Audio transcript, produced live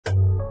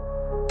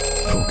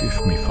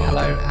Forgive me,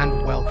 Father. Hello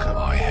and welcome.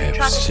 I have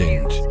Traffic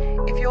sinned.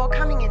 news. If you're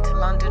coming into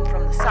London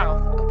from the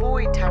south,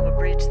 avoid Tower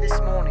Bridge this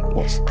morning.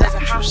 What's that There's a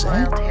you say?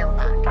 half-mile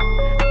tailback.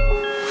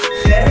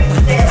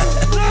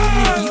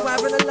 You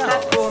having a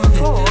laugh? Platform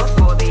 4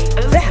 for the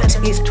That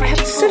is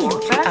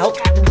absolutely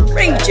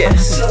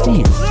outrageous.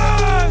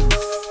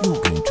 You're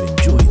going to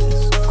enjoy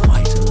this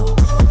quite a lot.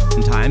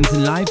 Sometimes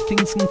in life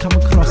things can come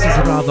across as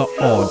rather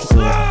odd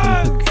or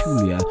often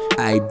peculiar.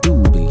 I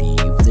do believe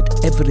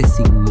that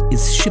everything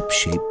is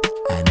shipshape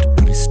and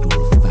Bristol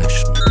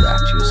fashion.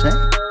 That you say?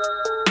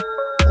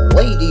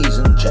 Ladies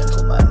and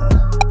gentlemen.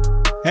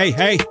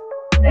 Hey!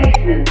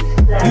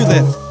 You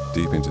there?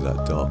 Deep into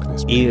that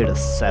darkness, Ear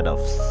set of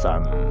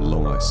sun,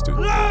 long I stood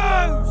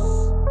there,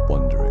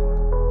 wondering,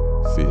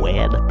 fearing,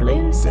 where the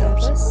place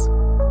depths,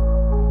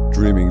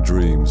 dreaming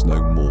dreams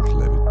no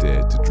mortal ever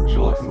dared to dream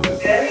before.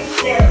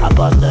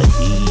 upon the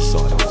hill.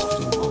 Silence was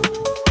unbroken,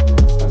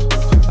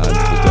 and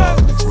the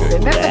darkness gave way.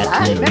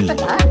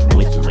 That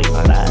with my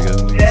The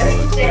only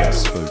words that were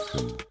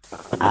spoken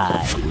I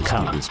was the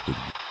come. whispered